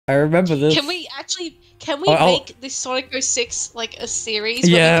I remember this. Can we make this Sonic 06 like a series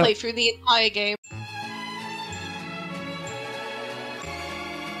where we play through the entire game?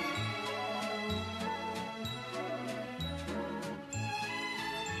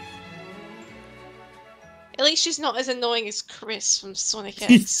 At least she's not as annoying as Chris from Sonic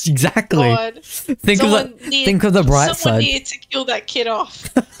X. Exactly. God. Think of the bright side. Someone needed to kill that kid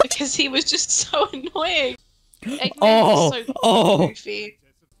off because he was just so annoying. Eggman was so goofy.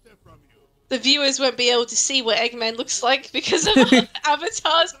 The viewers won't be able to see what Eggman looks like because of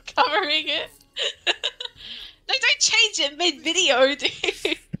avatars covering it. No, don't change it mid-video,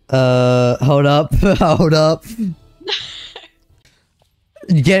 dude. Hold up, hold up.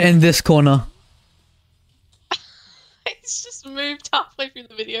 Get in this corner. It's just moved halfway through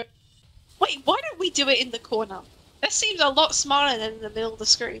the video. Wait, why don't we do it in the corner? That seems a lot smarter than in the middle of the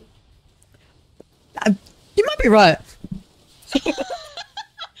screen. You might be right.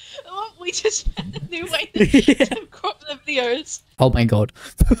 Well, we just found a new way to crop the videos. Oh my god.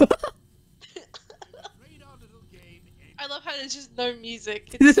 I love how there's just no music.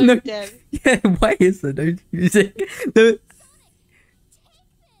 It's so dead. Yeah, why is there no music? Where's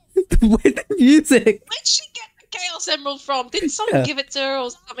the music? Where'd she get the Chaos Emerald from? Didn't someone give it to her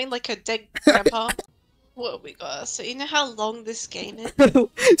or something, like her dead grandpa? What have we got? So you know how long this game is?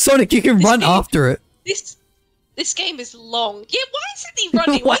 Sonic, you can run after it. This game is long. Yeah, why isn't he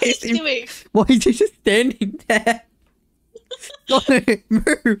running? What is he doing? Why is he just standing there? Sonic,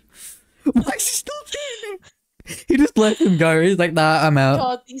 move! Why is he still standing? He just let him go. He's like, nah, I'm out.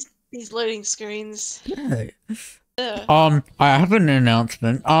 God, these loading screens. Yeah. I have an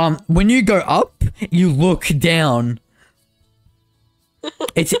announcement. When you go up, you look down.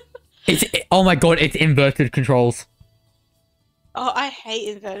 Oh my god, it's inverted controls. Oh, I hate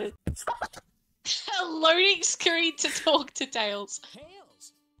inverted. A loading screen to talk to Tails.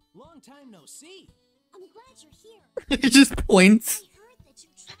 Tails, long time no see. I'm glad you're here. He just points.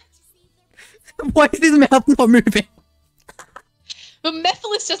 Why is his mouth not moving? But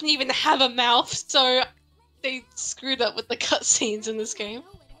Mephiles doesn't even have a mouth, so they screwed up with the cutscenes in this game.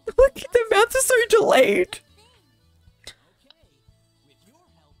 Look, the mouth is so delayed.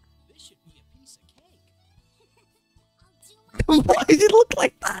 Why does it look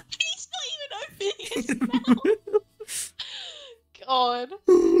like that? He's not even opening his mouth. God.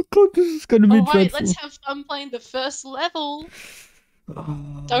 God, this is gonna be dreadful. Alright, let's have fun playing the first level.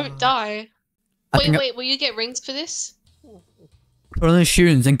 Don't die. Wait, will you get rings for this? Put on the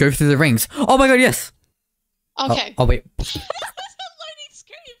shoes and go through the rings. Oh my god, yes! Okay. Oh wait. There's a loading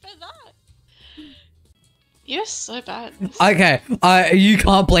screen for that. You're so bad. Okay, you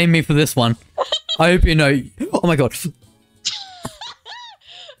can't blame me for this one. I hope you know. Oh my god.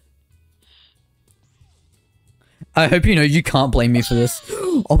 I hope you know you can't blame me for this.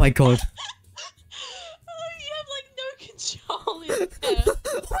 Oh my god. Oh, you have like no control in there.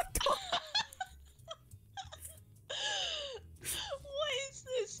 Oh my god. What is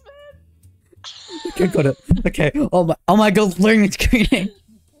this, man? Okay, got it. Okay. Oh my god, learning screening.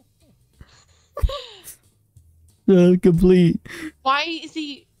 Complete. Why is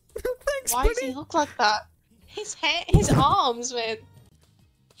he? Thanks, Why buddy. does he look like that? His hair, his arms, man.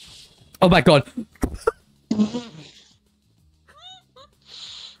 Oh my god.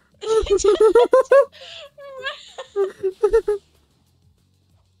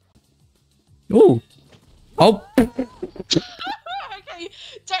 Ooh. Oh. Okay,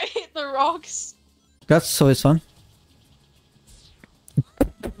 don't hit the rocks. That's always fun.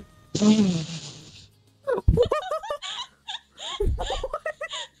 What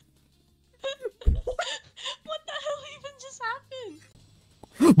the hell even just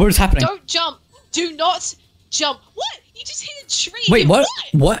happened? What is happening? Don't jump. Do not jump. What? You just hit a tree. Wait, what?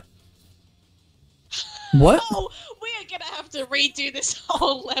 What? What? Oh, we are gonna have to redo this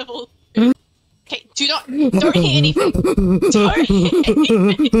whole level. Okay, don't hit anything. Don't hit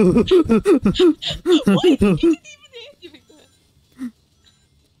anything. What? You didn't even hit anything there.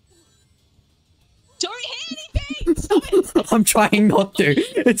 Don't hit anything! Stop it! I'm trying not to.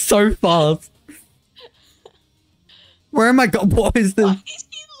 It's so fast. Where am I going? What is this? Why does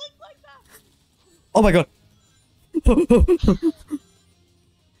he look like that? Oh my god.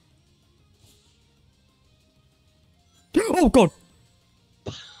 Oh god.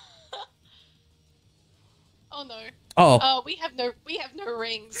 Oh no. Oh. We have no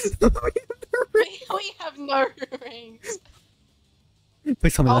rings. We We have no rings.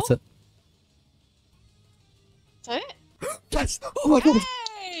 Please tell me that's it. Is that it? Yes. Oh my god.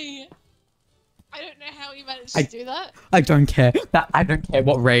 Hey! I don't know how we managed to do that. I don't care. I don't care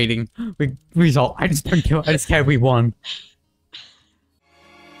what rating result. I just don't care. I just care we won.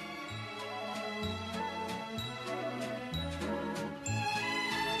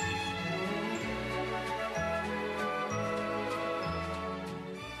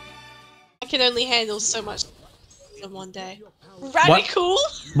 can only handle so much in one day. Radical?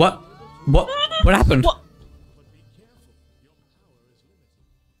 What? What happened? What?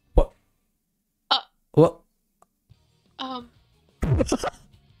 What?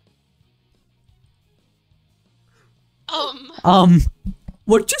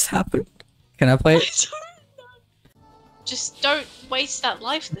 What just happened? Can I play I it? don't know. Just don't waste that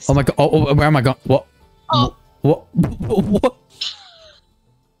life this Oh my god! Oh, where am I going? What? Oh. What?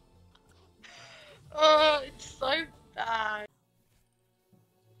 Oh, it's so bad. I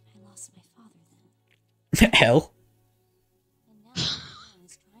lost my father then. Hell. And now everyone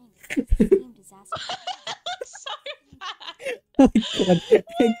is trying to fix the same disaster. So bad. Oh my god!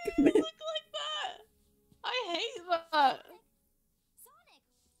 Look like that. I hate that.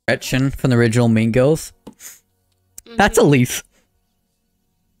 Gretchen from the original Mean Girls. That's Elise.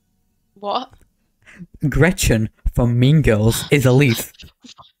 What? Gretchen from Mean Girls is Elise.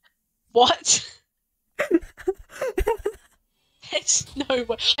 What? It's no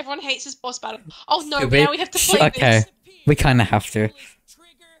way. Everyone hates this boss battle. Oh no, Stupid. now we have to play Okay, this. we kind of have to.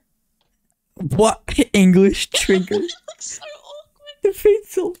 What? English trigger? It looks so awkward. The feet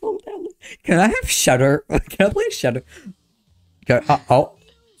so fall down. Can I have Shudder? Can I play Shudder? Go. Oh.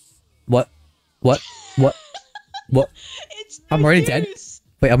 What? It's no I'm already dead. use.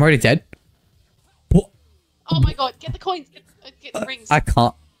 Wait, I'm already dead. What? Oh my god, get the coins. Get the rings. I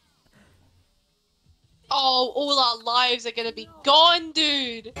can't. Oh, all our lives are gonna be gone,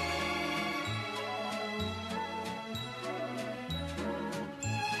 dude.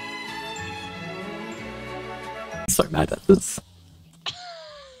 I'm so mad at this.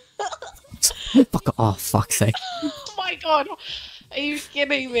 Fuck. Oh, fuck's sake. Oh my god. Are you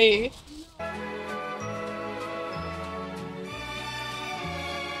kidding me?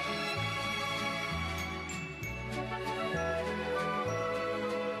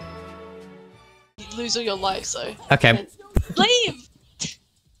 You lose all your lives, though. Okay. Leave!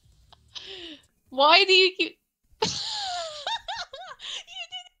 Why do you keep...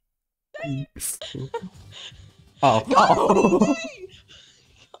 you did Oh. Go!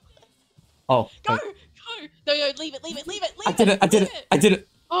 Oh. Go! wait. Go! No, leave it, leave it, leave it, leave I did it. I did leave it. I did it.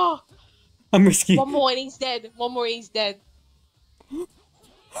 Oh, I'm risky. one more and he's dead. One more and he's dead.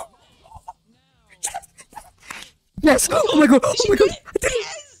 Yes. Oh my god. Oh my god. I did it.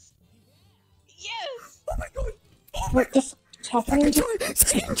 Yes! Yes! Oh my god. What is happening?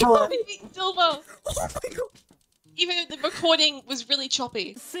 Second Oh, try. we beat Silver! Oh my god. Even though the recording was really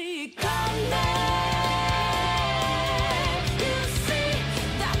choppy. See coming.